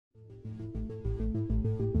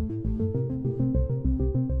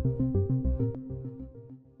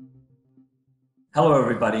Hello,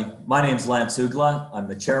 everybody. My name is Lance Uggla. I'm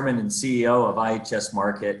the chairman and CEO of IHS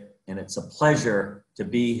Markit, and it's a pleasure to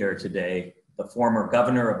be here today. The former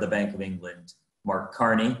governor of the Bank of England, Mark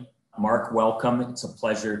Carney. Mark, welcome. It's a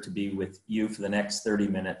pleasure to be with you for the next 30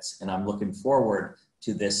 minutes, and I'm looking forward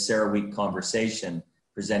to this CERAWeek conversation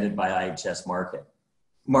presented by IHS Markit.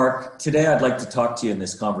 Mark, today I'd like to talk to you in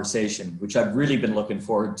this conversation, which I've really been looking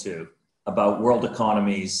forward to, about world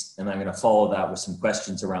economies, and I'm going to follow that with some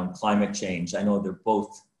questions around climate change. I know they're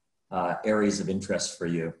both areas of interest for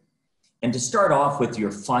you. And to start off with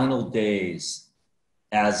your final days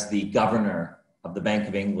as the governor of the Bank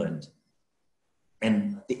of England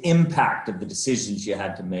and the impact of the decisions you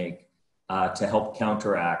had to make to help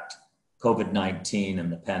counteract COVID-19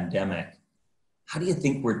 and the pandemic, how do you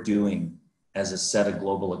think we're doing as a set of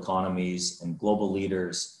global economies and global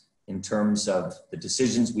leaders in terms of the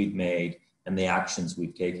decisions we've made and the actions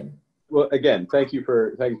we've taken? Well, again, thank you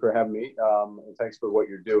for having me, and thanks for what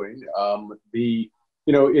you're doing.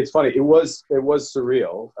 It's funny. It was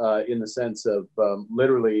surreal in the sense of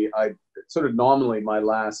literally, I sort of nominally my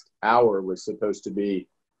last hour was supposed to be,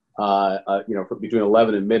 between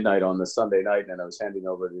 11 and midnight on the Sunday night, and I was handing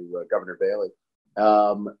over to Governor Bailey.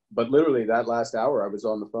 But literally that last hour, I was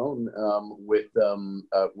on the phone with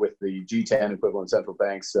the G10 equivalent central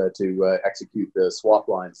banks to execute the swap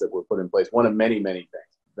lines that were put in place. One of many, many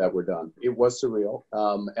things that were done. It was surreal,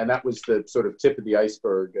 and that was the sort of tip of the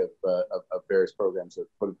iceberg of various programs that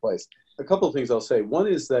were put in place. A couple of things I'll say. One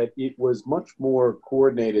is that it was much more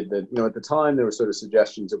coordinated than, at the time there were sort of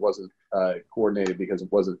suggestions it wasn't coordinated because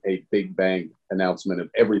it wasn't a big bang announcement of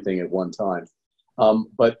everything at one time.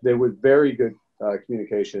 But there was very good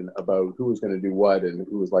communication about who was going to do what and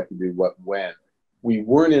who was likely to do what when. We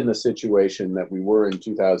weren't in the situation that we were in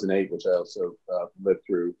 2008, which I also lived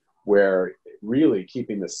through, where really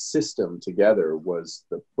keeping the system together was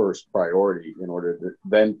the first priority in order to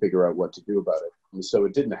then figure out what to do about it. And so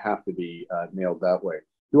it didn't have to be nailed that way.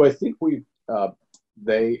 Do I think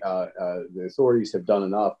the authorities have done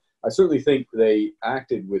enough? I certainly think they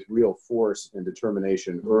acted with real force and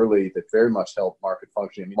determination early that very much helped market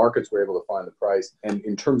functioning. I mean, markets were able to find the price. And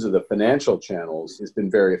in terms of the financial channels, it's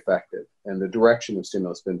been very effective. And the direction of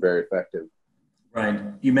stimulus has been very effective. Right.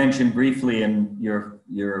 You mentioned briefly in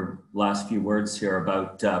your last few words here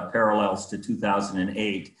about parallels to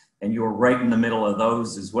 2008, and you were right in the middle of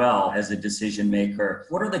those as well as a decision maker.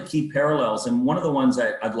 What are the key parallels? And one of the ones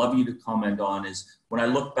I'd love you to comment on is when I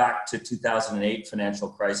look back to 2008 financial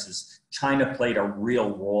crisis, China played a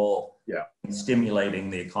real role in stimulating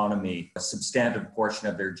the economy, a substantive portion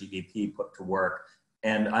of their GDP put to work.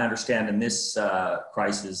 And I understand in this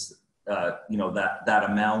crisis, that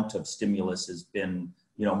amount of stimulus has been,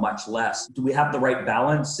 much less. Do we have the right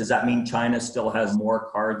balance? Does that mean China still has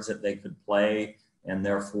more cards that they could play and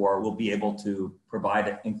therefore will be able to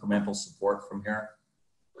provide incremental support from here?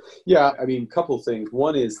 Yeah, I mean, a couple of things.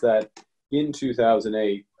 One is that in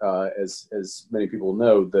 2008, as many people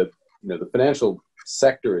know, the financial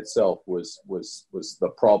sector itself was the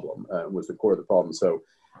problem, was the core of the problem. So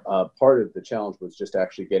part of the challenge was just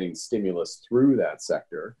actually getting stimulus through that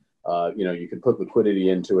sector. You could put liquidity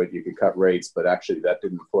into it, you could cut rates, but actually that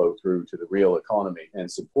didn't flow through to the real economy and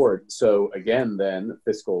support. So again, then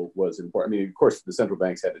fiscal was important. I mean, of course, the central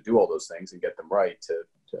banks had to do all those things and get them right to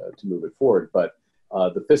move it forward. But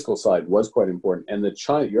the fiscal side was quite important. And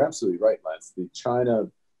you're absolutely right, Lance. The China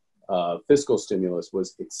fiscal stimulus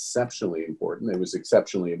was exceptionally important. It was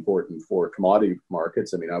exceptionally important for commodity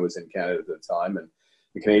markets. I mean, I was in Canada at the time, and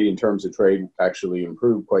the Canadian terms of trade actually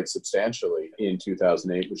improved quite substantially in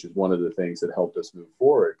 2008, which is one of the things that helped us move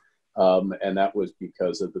forward. And that was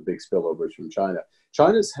because of the big spillovers from China.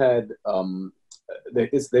 China's had,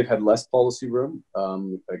 they've had less policy room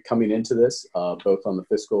coming into this, both on the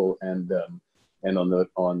fiscal and on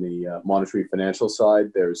the monetary financial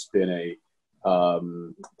side. There's been a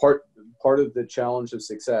part of the challenge of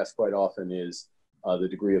success quite often is the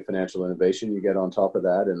degree of financial innovation you get on top of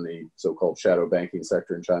that, and the so-called shadow banking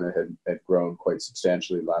sector in China had grown quite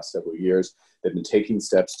substantially the last several years. They've been taking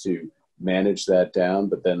steps to manage that down,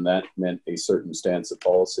 but then that meant a certain stance of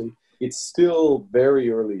policy. It's still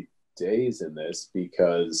very early days in this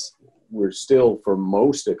because we're still, for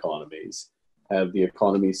most economies, have the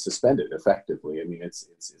economy suspended effectively. I mean, it's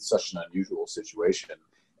such an unusual situation,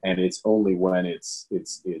 and it's only when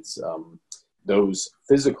those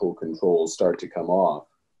physical controls start to come off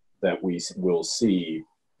that we will see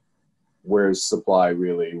where's supply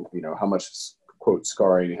really, how much, quote,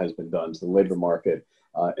 scarring has been done to the labor market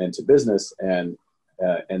and to business, and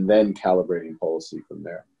then calibrating policy from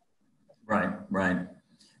there. Right.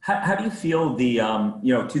 How do you feel the,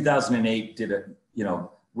 2008 did a,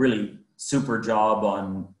 really super job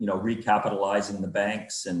on, recapitalizing the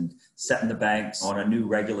banks and setting the banks on a new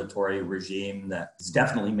regulatory regime that has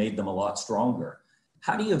definitely made them a lot stronger.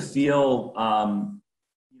 How do you feel, in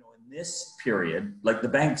this period, like the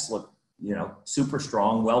banks look, super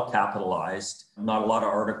strong, well capitalized, not a lot of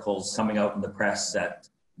articles coming out in the press that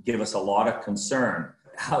give us a lot of concern.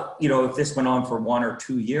 How, if this went on for 1 or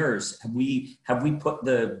 2 years, have we put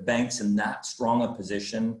the banks in that strong a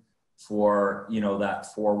position for,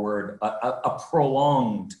 that forward, a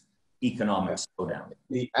prolonged economic slowdown?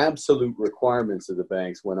 The absolute requirements of the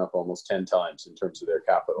banks went up almost 10 times in terms of their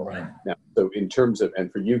capital. Right. Now, so in terms of,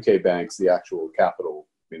 and for UK banks, the actual capital,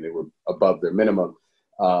 they were above their minimum,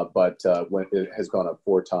 but when it has gone up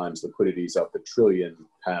 4 times, liquidity is up £1 trillion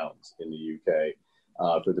in the UK.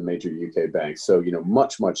 For the major UK banks. So,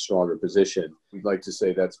 much, much stronger position. We'd like to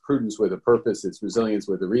say that's prudence with a purpose. It's resilience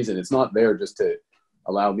with a reason. It's not there just to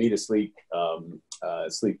allow me to sleep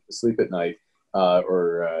at night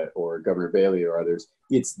or Governor Bailey or others.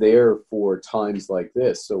 It's there for times like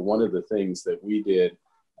this. So one of the things that we did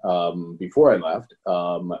before I left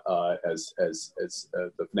as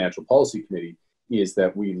the Financial Policy Committee is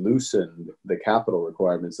that we loosened the capital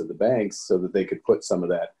requirements of the banks so that they could put some of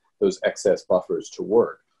those excess buffers to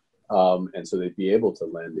work, and so they'd be able to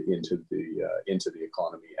lend into the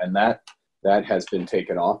economy, and that has been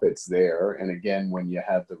taken off. It's there, and again, when you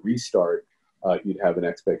have the restart, you'd have an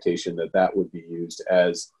expectation that would be used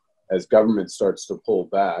as government starts to pull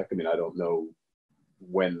back. I mean, I don't know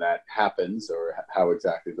when that happens or how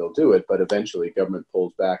exactly they'll do it, but eventually, government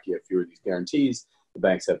pulls back. You have fewer of these guarantees. The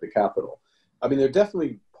banks have the capital. I mean, they're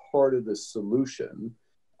definitely part of the solution,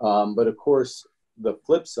 but of course, the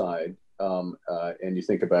flip side, and you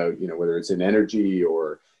think about, whether it's in energy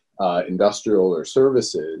or industrial or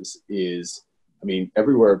services, is, I mean,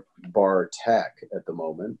 everywhere bar tech at the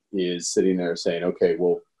moment is sitting there saying, okay,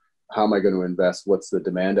 well, how am I going to invest? What's the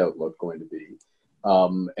demand outlook going to be?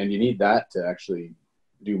 And you need that to actually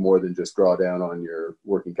do more than just draw down on your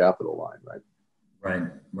working capital line,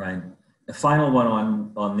 right? Right. The final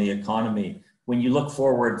one on the economy. When you look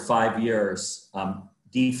forward 5 years,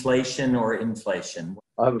 deflation or inflation?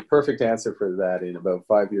 I'll have a perfect answer for that in about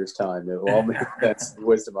 5 years' time. It will all make sense, the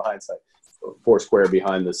wisdom of hindsight. Foursquare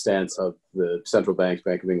behind the stance of the central bank,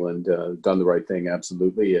 Bank of England, done the right thing,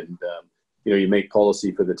 absolutely. And, you make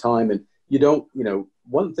policy for the time. And you don't,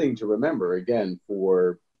 one thing to remember, again,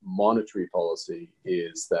 for monetary policy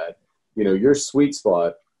is that, your sweet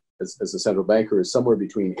spot as a central banker is somewhere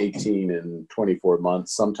between 18 and 24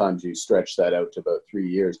 months. Sometimes you stretch that out to about 3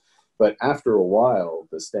 years. But after a while,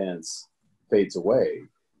 the stance fades away,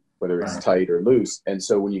 whether it's tight or loose. And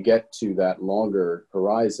so when you get to that longer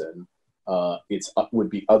horizon, would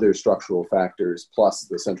be other structural factors plus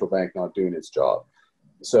the central bank not doing its job.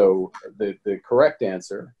 So the correct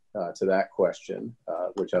answer to that question,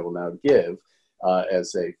 which I will now give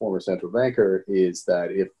as a former central banker, is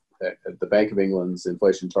that if the Bank of England's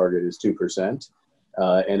inflation target is 2%,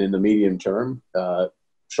 and in the medium term,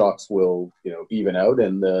 shocks will, even out,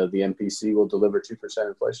 and the MPC will deliver 2%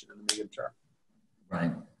 inflation in the medium term.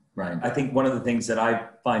 Right. I think one of the things that I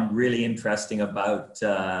find really interesting about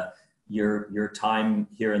your time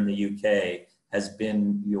here in the UK has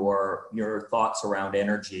been your thoughts around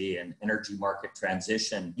energy and energy market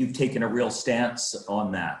transition. You've taken a real stance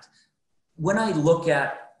on that. When I look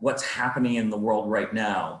at what's happening in the world right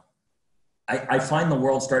now, I find the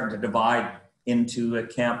world starting to divide into a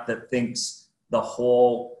camp that thinks the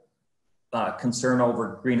whole concern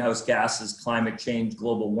over greenhouse gases, climate change,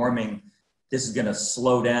 global warming, this is going to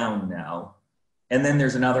slow down now. And then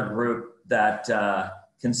there's another group that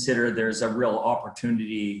consider there's a real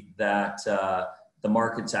opportunity that the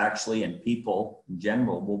markets actually and people in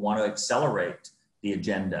general will want to accelerate the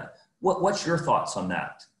agenda. What's your thoughts on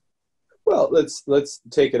that? Well, let's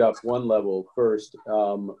take it up one level first,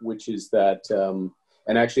 which is that,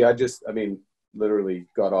 and actually I literally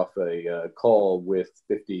got off a call with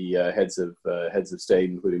 50 heads of state,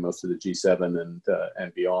 including most of the G7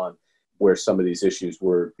 and beyond, where some of these issues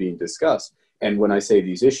were being discussed. And when I say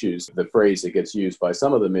these issues, the phrase that gets used by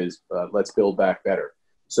some of them is, let's build back better.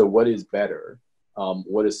 So what is better?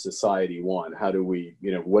 What does society want? How do we,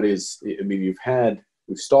 we've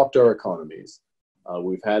stopped our economies.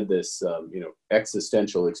 We've had this,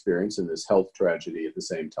 existential experience and this health tragedy at the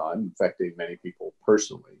same time, affecting many people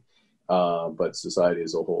personally, but society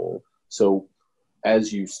as a whole. So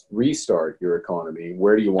as you restart your economy,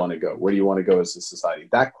 where do you want to go? Where do you want to go as a society?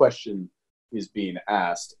 That question is being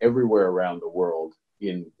asked everywhere around the world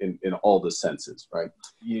in all the senses, right?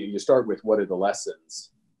 You start with what are the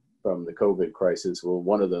lessons from the COVID crisis? Well,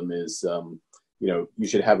 one of them is you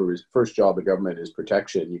should have first job of government is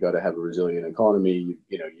protection. You got to have a resilient economy.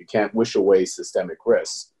 You can't wish away systemic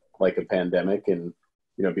risks like a pandemic, and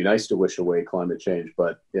it'd be nice to wish away climate change,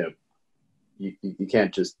 but you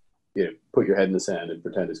can't just put your head in the sand and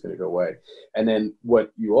pretend it's going to go away. And then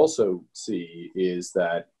what you also see is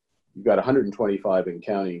that you've got 125 and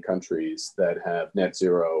counting countries that have net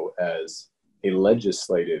zero as a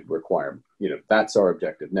legislated requirement. That's our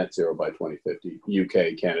objective, net zero by 2050.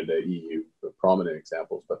 UK, Canada, EU, prominent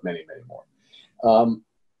examples, but many, many more.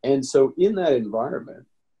 And so in that environment,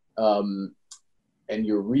 and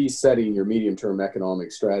you're resetting your medium-term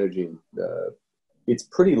economic strategy, it's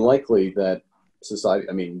pretty likely that society,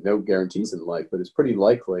 no guarantees in life, but it's pretty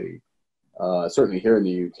likely, certainly here in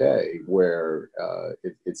the UK, where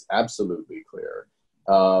it's absolutely clear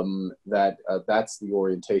that that's the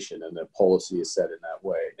orientation and the policy is set in that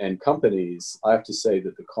way. And companies, I have to say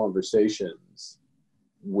that the conversations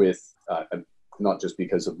with, not just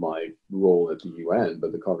because of my role at the UN,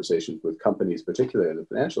 but the conversations with companies, particularly in the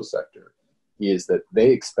financial sector, is that they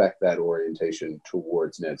expect that orientation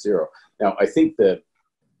towards net zero. Now, I think the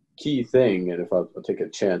key thing, and if I'll take a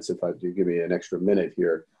chance, if you give me an extra minute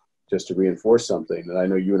here, just to reinforce something that I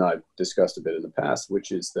know you and I have discussed a bit in the past,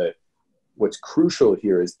 which is that what's crucial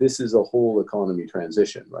here is this is a whole economy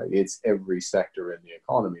transition, right? It's every sector in the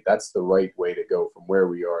economy. That's the right way to go from where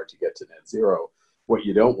we are to get to net zero. What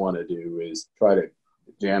you don't want to do is try to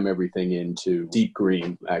jam everything into deep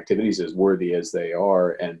green activities, as worthy as they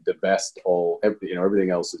are, and the best everything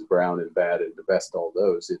else is brown and bad, and the best all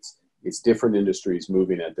those. It's different industries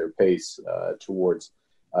moving at their pace towards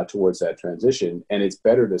that transition, and it's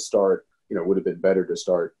better to start. Would have been better to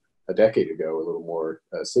start a decade ago, a little more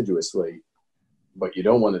assiduously, but you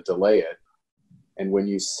don't want to delay it. And when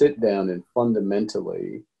you sit down and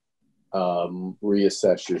fundamentally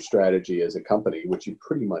reassess your strategy as a company, which you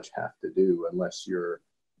pretty much have to do unless you're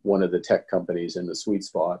one of the tech companies in the sweet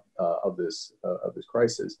spot of this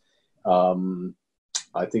crisis,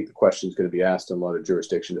 I think the question is going to be asked in a lot of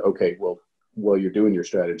jurisdictions. Okay, well, you're doing your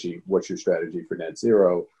strategy. What's your strategy for net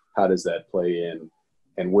zero? How does that play in?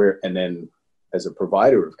 And then as a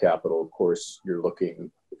provider of capital, of course,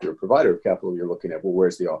 if you're a provider of capital, you're looking at, well,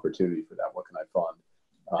 where's the opportunity for that? What can I fund?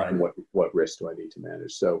 And what risk do I need to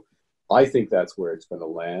manage? So I think that's where it's going to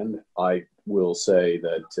land. I will say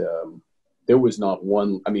that there was not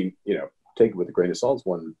one, take it with a grain of salt, it's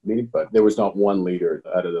one meeting, but there was not one leader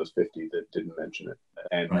out of those 50 that didn't mention it.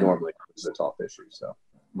 And normally it's a top issue. So.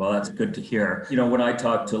 Well, that's good to hear. When I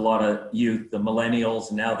talk to a lot of youth, the millennials,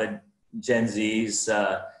 and now the Gen Zs,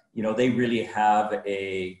 they really have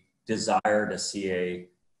a desire to see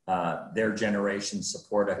their generation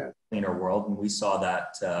support a cleaner world. And we saw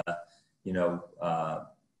that,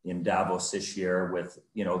 in Davos this year with,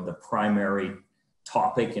 the primary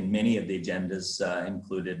topic in many of the agendas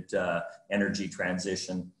included energy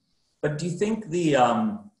transition. But do you think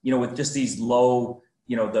with just these low,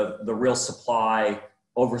 the real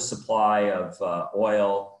oversupply of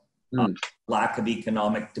oil, lack of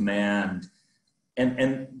economic demand,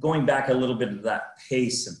 and going back a little bit to that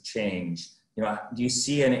pace of change, do you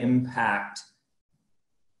see an impact,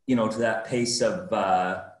 to that pace of,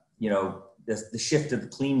 the shift of the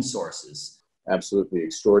clean sources? Absolutely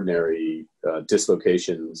extraordinary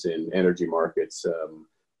dislocations in energy markets,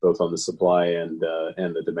 both on the supply and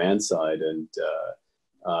the demand side, and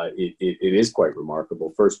it is quite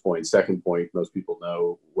remarkable. First point. Second point, most people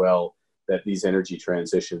know well that these energy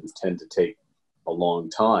transitions tend to take a long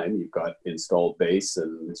time. You've got installed base,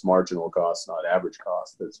 and it's marginal cost, not average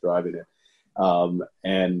cost, that's driving it.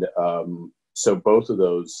 So both of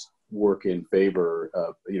those work in favor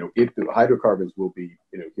of, hydrocarbons will be,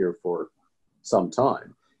 here for some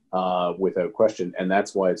time, without question. And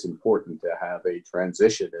that's why it's important to have a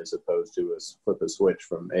transition as opposed to flip a switch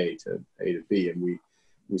from A to B. And we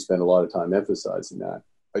spend a lot of time emphasizing that.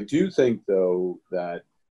 I do think, though, that,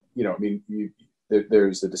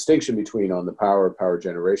 there's a distinction between on the power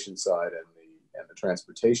generation side and the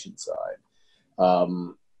transportation side.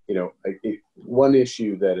 One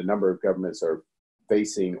issue that a number of governments are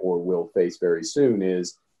facing or will face very soon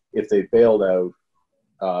is if they bailed out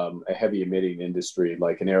a heavy emitting industry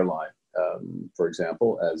like an airline, for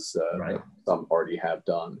example, as some already have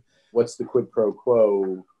done. What's the quid pro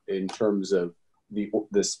quo in terms of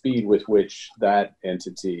the speed with which that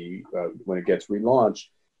entity, when it gets relaunched,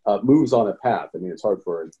 moves on a path? It's hard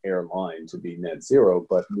for an airline to be net zero,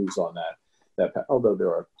 but moves on that path, although there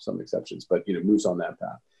are some exceptions, but moves on that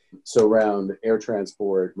path. So around air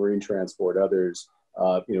transport, marine transport, others,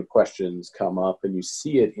 questions come up, and you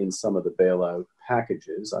see it in some of the bailout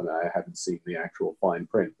packages. I haven't seen the actual fine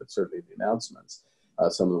print, but certainly the announcements.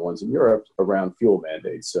 some of the ones in Europe around fuel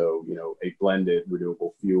mandates. So, a blended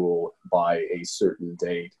renewable fuel by a certain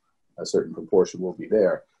date, a certain proportion will be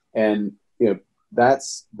there. And,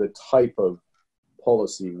 that's the type of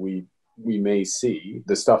policy we may see.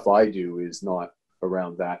 The stuff I do is not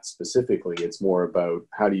around that specifically. It's more about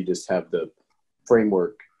how do you just have the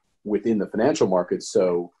framework within the financial markets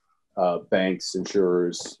so banks,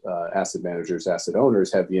 insurers, asset managers, asset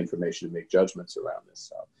owners have the information to make judgments around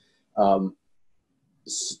this stuff.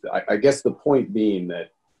 I guess the point being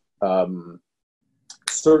that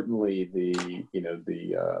certainly the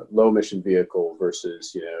low emission vehicle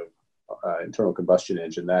versus internal combustion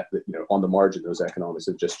engine, that on the margin those economics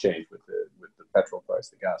have just changed with the petrol price,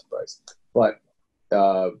 the gas price. But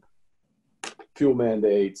fuel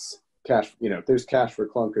mandates, cash, if there's cash for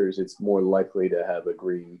clunkers, it's more likely to have a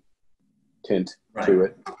green tint to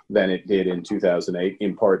it than it did in 2008,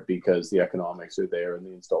 in part because the economics are there and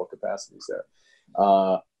the installed capacity is there.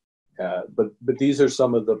 But these are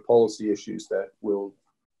some of the policy issues that will,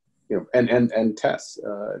 and tests,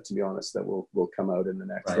 to be honest, that will come out in the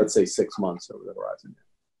next, let's say, 6 months over the horizon.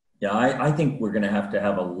 Yeah, I think we're going to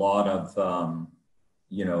have a lot of,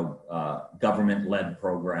 government-led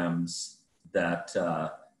programs that,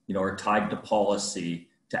 are tied to policy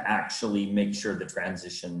to actually make sure the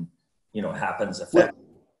transition, happens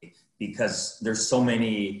effectively, because there's so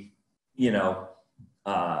many,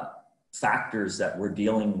 factors that we're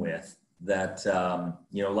dealing with that,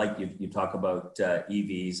 like you talk about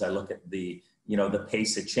EVs. I look at the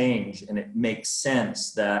pace of change, and it makes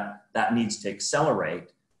sense that needs to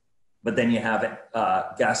accelerate. But then you have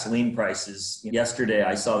gasoline prices. Yesterday,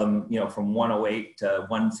 I saw them, from 108 to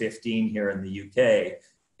 115 here in the UK,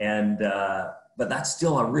 and but that's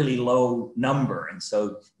still a really low number. And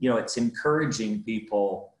so, it's encouraging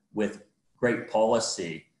people with great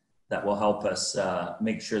policy that will help us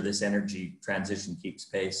make sure this energy transition keeps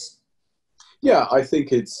pace. Yeah, I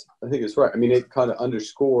think it's right. I mean, it kind of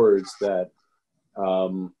underscores that,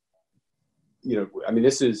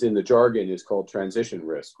 this is in the jargon is called transition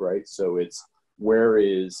risk, right? So it's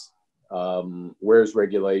where's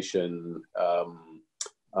regulation,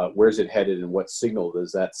 where's it headed, and what signal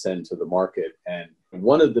does that send to the market? And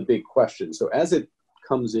one of the big questions, so as it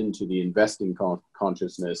comes into the investing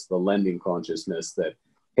consciousness, the lending consciousness that,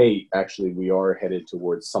 hey, actually we are headed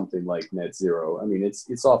towards something like net zero. I mean,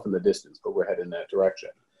 it's off in the distance, but we're headed in that direction.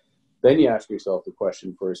 Then you ask yourself the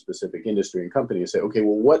question for a specific industry and company and say, okay,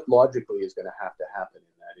 well, what logically is going to happen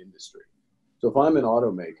in that industry? So if I'm an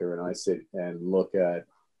automaker and I sit and look at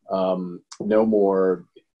no more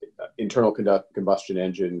internal combustion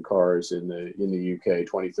engine cars in the UK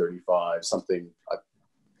 2035, something,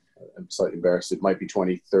 I'm slightly embarrassed, it might be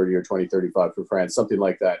 2030 or 2035 for France, something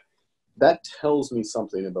like that. That tells me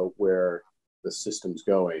something about where the system's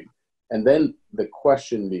going. And then the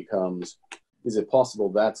question becomes, is it possible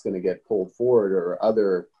that's going to get pulled forward, or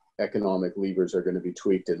other economic levers are going to be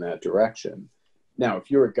tweaked in that direction? Now,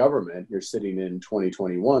 if you're a government, you're sitting in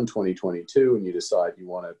 2021, 2022, and you decide you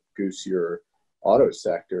want to goose your auto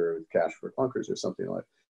sector with cash for clunkers or something like that,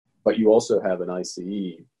 but you also have an ICE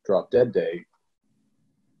drop dead day,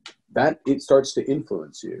 that it starts to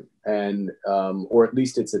influence you. And, or at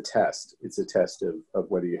least it's a test. It's a test of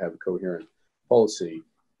whether you have a coherent policy.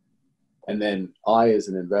 And then I, as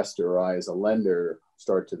an investor, or I, as a lender,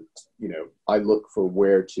 start to, I look for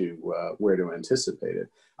where to anticipate it.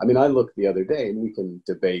 I mean, I looked the other day, and we can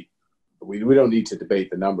debate. We don't need to debate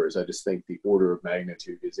the numbers. I just think the order of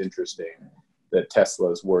magnitude is interesting. That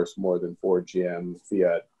Tesla's worth more than Ford, GM,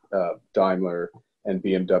 Fiat, Daimler, and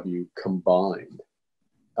BMW combined.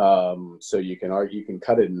 So you can argue, you can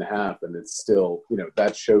cut it in half, and it's still,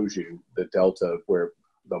 that shows you the delta of where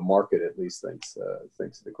the market at least thinks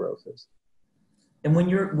the growth is. And when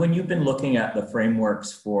you've been looking at the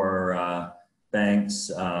frameworks for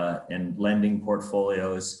banks and lending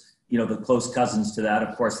portfolios, the close cousins to that,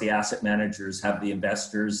 of course, the asset managers have the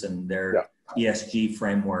investors and their ESG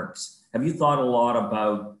frameworks. Have you thought a lot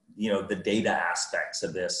about the data aspects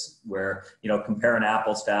of this, where comparing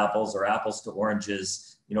apples to apples or apples to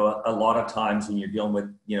oranges? A lot of times when you're dealing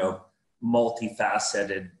with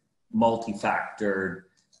multifaceted, multi-factored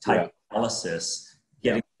type analysis,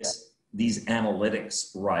 getting these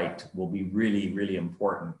analytics right will be really, really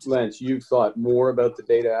important. Lance, you've thought more about the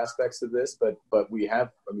data aspects of this, but we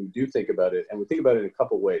do think about it, and we think about it in a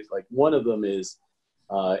couple of ways. Like, one of them is,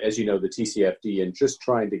 as you know, the TCFD, and just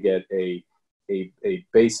trying to get a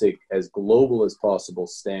basic, as global as possible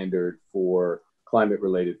standard for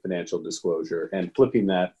climate-related financial disclosure, and flipping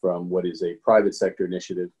that from what is a private sector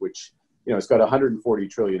initiative, which it's got 140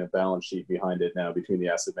 trillion of balance sheet behind it now, between the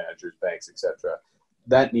asset managers, banks, etc.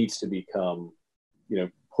 That needs to become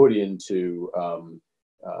put into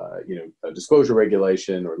a disclosure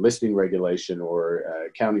regulation or listing regulation or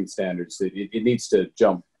accounting standards. It needs to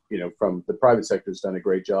jump. From the private sector has done a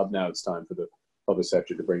great job. Now it's time for the public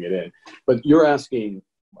sector to bring it in. But you're asking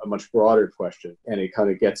a much broader question, and it kind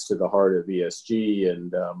of gets to the heart of ESG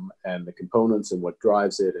and the components and what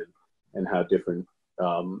drives it, and how different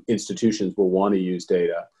institutions will want to use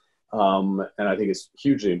data. And I think it's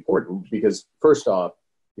hugely important because, first off,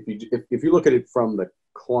 if you look at it from the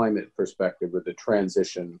climate perspective or the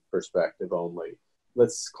transition perspective only,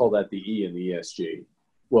 let's call that the E in the ESG.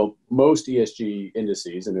 Well, most ESG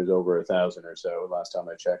indices, and there's over 1,000 or so, last time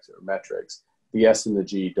I checked, or metrics, the S and the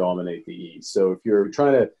G dominate the E. So if you're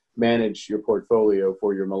trying to manage your portfolio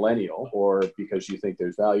for your millennial, or because you think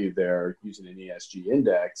there's value there using an ESG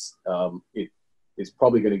index, it's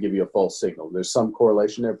probably going to give you a false signal. There's some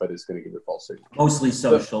correlation there, but it's going to give you a false signal. Mostly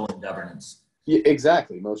social and governance. Yeah,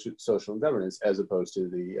 exactly. Mostly social and governance, as opposed to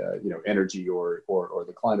the energy or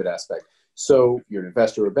the climate aspect. So if you're an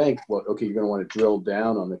investor or a bank, well, okay, you're going to want to drill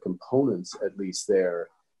down on the components at least there,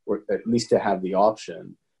 or at least to have the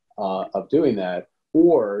option of doing that.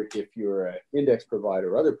 Or if you're an index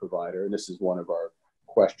provider or other provider, and this is one of our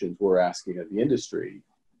questions we're asking of the industry,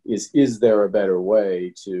 is there a better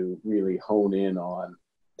way to really hone in on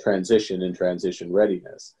transition and transition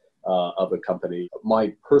readiness of a company?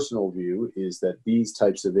 My personal view is that these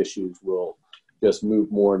types of issues will just move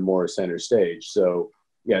more and more center stage. So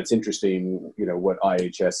yeah, it's interesting, what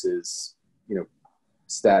IHS's,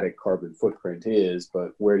 static carbon footprint is,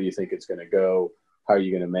 but where do you think it's going to go? How are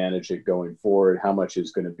you going to manage it going forward? How much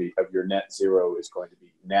is going to be of your net zero is going to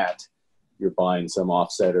be net? You're buying some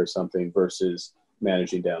offset or something versus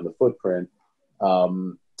managing down the footprint,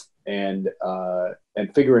 and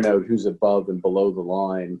figuring out who's above and below the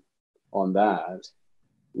line on that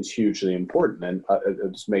is hugely important. And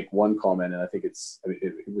I'll just make one comment, and I think it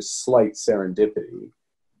was slight serendipity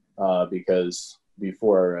because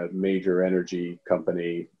before a major energy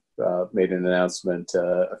company made an announcement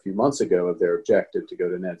a few months ago of their objective to go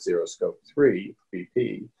to net zero scope 3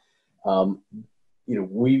 BP,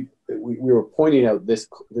 we were pointing out this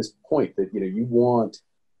point that you want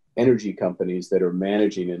energy companies that are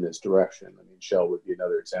managing in this direction. I mean, Shell would be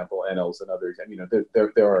another example. Enel's another example.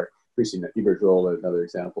 There are increasing Iberdrola another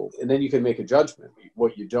example. And then you can make a judgment.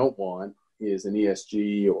 What you don't want is an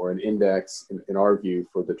ESG or an index, in our view,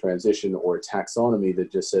 for the transition, or a taxonomy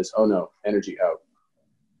that just says, oh no, energy out,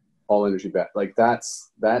 all energy back. Like that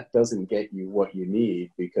doesn't get you what you need,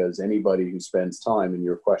 because anybody who spends time, and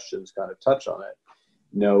your questions kind of touch on it,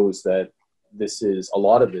 knows that a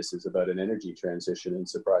lot of this is about an energy transition, and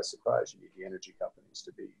surprise, surprise, you need the energy companies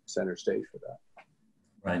to be center stage for that.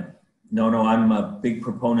 Right. No, I'm a big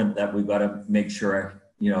proponent that we've got to make sure,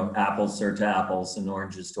 apples are to apples and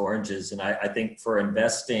oranges to oranges. And I think for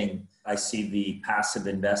investing, I see the passive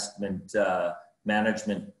investment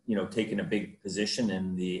management, taking a big position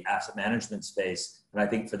in the asset management space. And I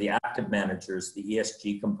think for the active managers, the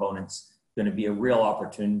ESG component's going to be a real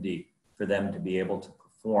opportunity for them to be able to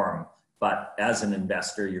perform. But as an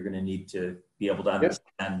investor, you're going to need to be able to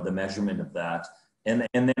understand the measurement of that. And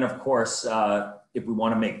then, of course, if we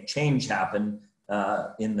want to make change happen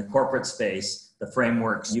in the corporate space, the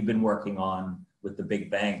frameworks you've been working on with the big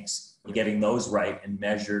banks, getting those right and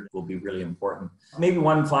measured will be really important. Maybe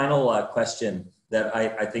one final question that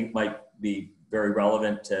I think might be very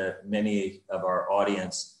relevant to many of our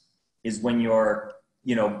audience is when you're,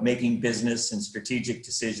 making business and strategic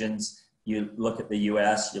decisions, you look at the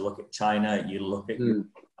US, you look at China, you look at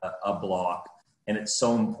a block, and it's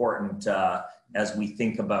so important as we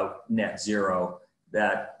think about net zero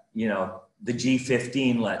that, the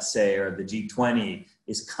G15, let's say, or the G20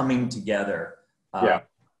 is coming together,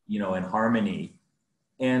 in harmony.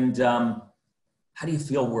 And how do you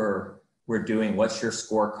feel we're doing? What's your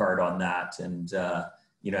scorecard on that? And,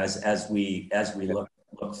 as we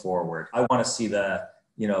look forward, I want to see the,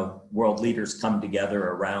 world leaders come together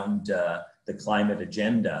around the climate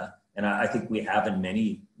agenda. And I think we have in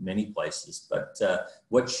many, many places, but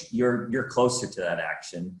you're closer to that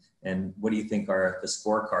action. And what do you think the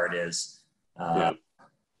scorecard is,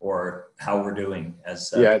 or how we're doing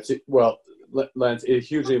as? Lance, it's a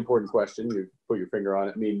hugely important question. You put your finger on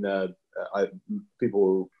it. I mean,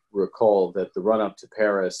 people recall that the run up to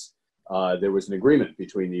Paris, there was an agreement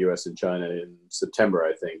between the U.S. and China in September,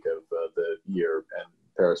 I think, of the year, and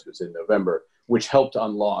Paris was in November, which helped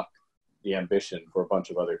unlock the ambition for a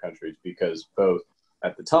bunch of other countries, because both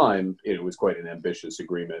at the time, it was quite an ambitious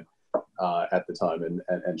agreement at the time,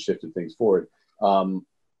 and shifted things forward.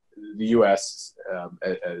 The U.S.,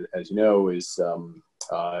 as you know, is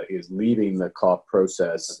is leaving the COP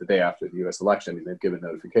process the day after the U.S. election. I mean, they've given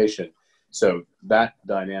notification. So that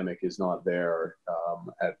dynamic is not there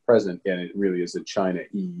at present, and it really is a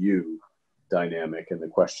China-EU dynamic. And the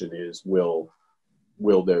question is, will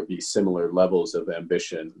there be similar levels of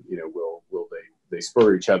ambition? You know, will they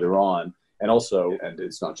spur each other on? And also, and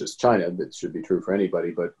it's not just China, that should be true for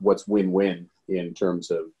anybody, but what's win-win in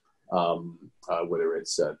terms of whether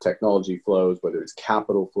it's technology flows, whether it's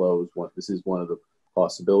capital flows. This is one of the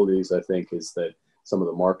possibilities, I think, is that some of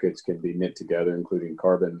the markets can be knit together, including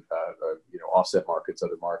carbon, offset markets,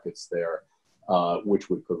 other markets there, which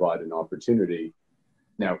would provide an opportunity.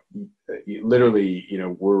 Now, literally,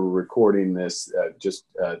 we're recording this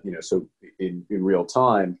so in real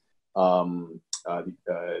time.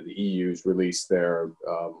 The EU's released their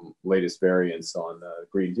latest variants on the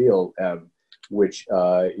Green Deal, which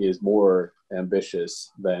is more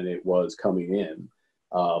ambitious than it was coming in.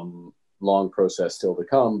 Long process still to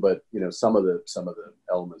come, but some of the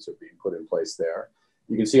elements are being put in place there.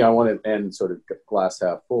 You can see I want to end sort of glass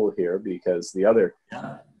half full here, because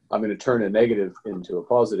I'm going to turn a negative into a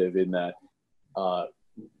positive in that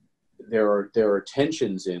there are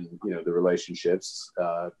tensions in the relationships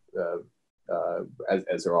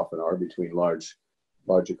as there often are between large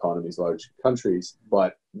economies, large countries,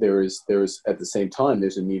 but there's at the same time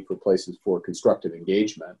there's a need for places for constructive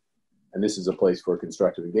engagement. And this is a place for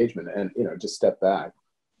constructive engagement. And, just step back.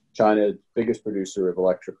 China, biggest producer of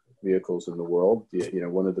electric vehicles in the world,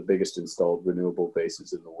 one of the biggest installed renewable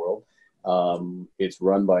bases in the world. It's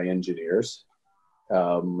run by engineers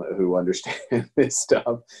who understand this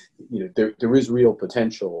stuff. There is real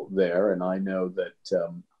potential there. And I know that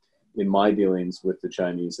in my dealings with the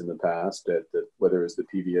Chinese in the past, whether it's the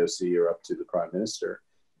PBOC or up to the Prime Minister,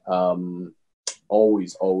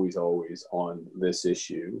 always on this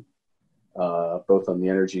issue, both on the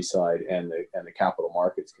energy side and the capital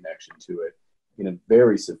markets connection to it, in a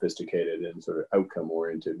very sophisticated and sort of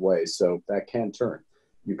outcome-oriented way. So that can turn.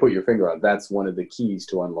 You put your finger on it. That's one of the keys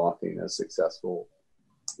to unlocking a successful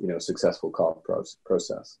COP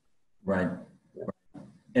process. Right. Yeah.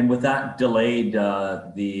 And with that delayed,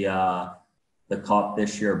 the COP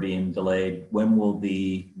this year being delayed,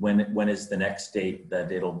 when is the next date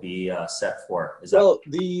that it'll be set for?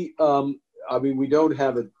 We don't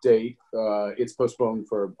have a date. It's postponed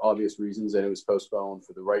for obvious reasons, and it was postponed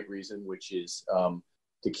for the right reason, which is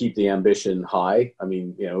to keep the ambition high. I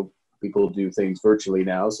mean, people do things virtually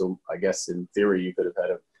now, so I guess in theory you could have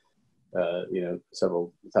had a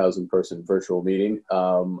several thousand person virtual meeting,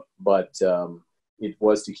 but it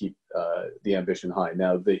was to keep the ambition high.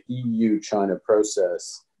 Now, the EU-China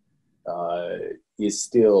process is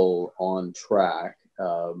still on track.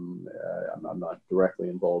 I'm not directly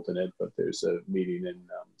involved in it, but there's a meeting in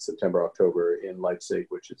September, October in Leipzig,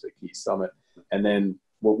 which is a key summit. And then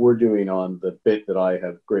what we're doing on the bit that I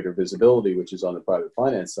have greater visibility, which is on the private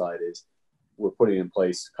finance side, is we're putting in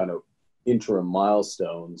place kind of interim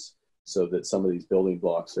milestones so that some of these building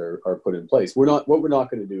blocks are put in place. What we're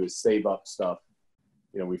not going to do is save up stuff.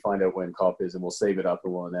 We find out when COP is and we'll save it up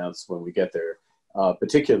and we'll announce when we get there.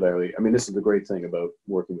 Particularly, I mean, this is the great thing about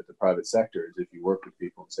working with the private sector is if you work with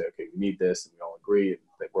people and say, okay, we need this, and we all agree, and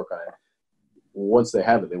they work on it. Once they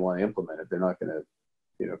have it, they want to implement it. They're not going to,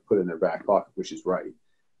 put it in their back pocket, which is right.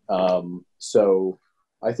 So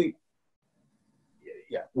I think,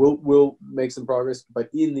 we'll make some progress. But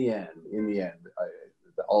in the end,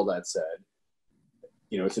 all that said,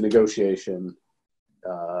 it's a negotiation.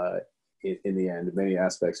 In the end, many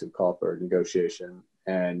aspects of COP are negotiation,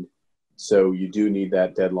 and so you do need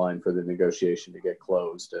that deadline for the negotiation to get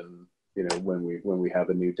closed. And when we have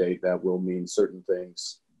a new date, that will mean certain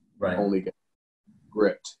things only get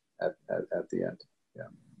gripped at the end. Yeah.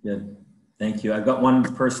 Good. Thank you. I've got one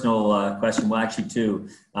personal question. Well, actually two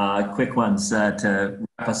quick ones to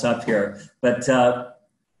wrap us up here. But the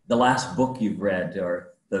last book you've read,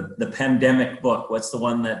 or the pandemic book, what's the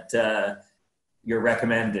one that you're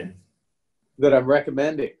recommending? That I'm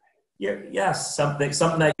recommending? Yeah, yes, something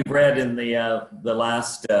that you've read in the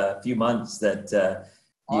last few months that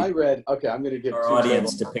I read. Okay, I'm going to give our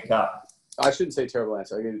audience to pick up. I shouldn't say terrible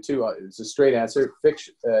answer. I'm going to do two. It's a straight answer.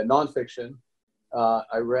 Fiction, nonfiction.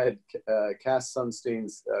 I read Cass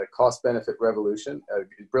Sunstein's Cost Benefit Revolution.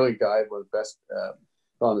 Brilliant guy, one of the best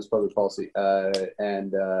economists public policy,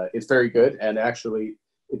 and it's very good. And actually,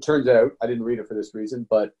 it turns out I didn't read it for this reason,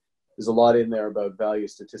 but there's a lot in there about value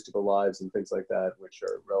statistical lives and things like that, which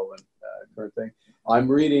are relevant current thing. I'm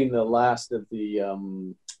reading the last of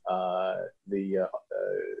the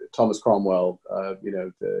Thomas Cromwell,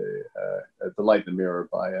 the Light in the Mirror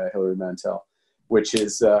by Hilary Mantel, which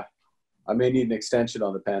is I may need an extension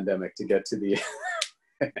on the pandemic to get to the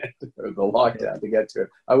or the lockdown to get to it.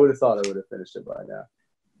 I would have thought I would have finished it by now.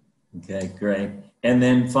 Okay, great. And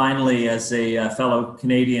then finally, as a fellow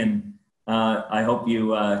Canadian, I hope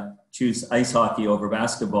you choose ice hockey over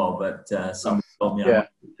basketball, but somebody told me Yeah.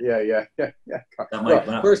 that might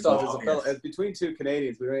Well, first off, as between two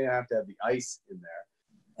Canadians, we don't even have to have the ice in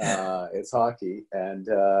there. It's hockey, and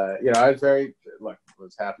I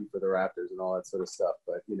was happy for the Raptors and all that sort of stuff,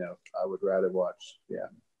 but I would rather watch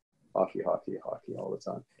hockey all the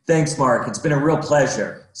time. Thanks, Mark. It's been a real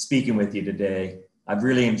pleasure speaking with you today. I've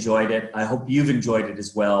really enjoyed it. I hope you've enjoyed it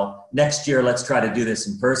as well. Next year, let's try to do this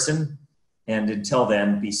in person. And until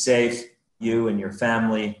then, be safe, you and your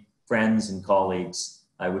family, friends, and colleagues.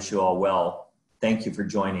 I wish you all well. Thank you for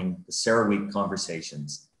joining the CERAWeek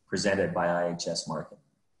Conversations presented by IHS Markit.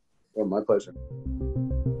 Well, my pleasure.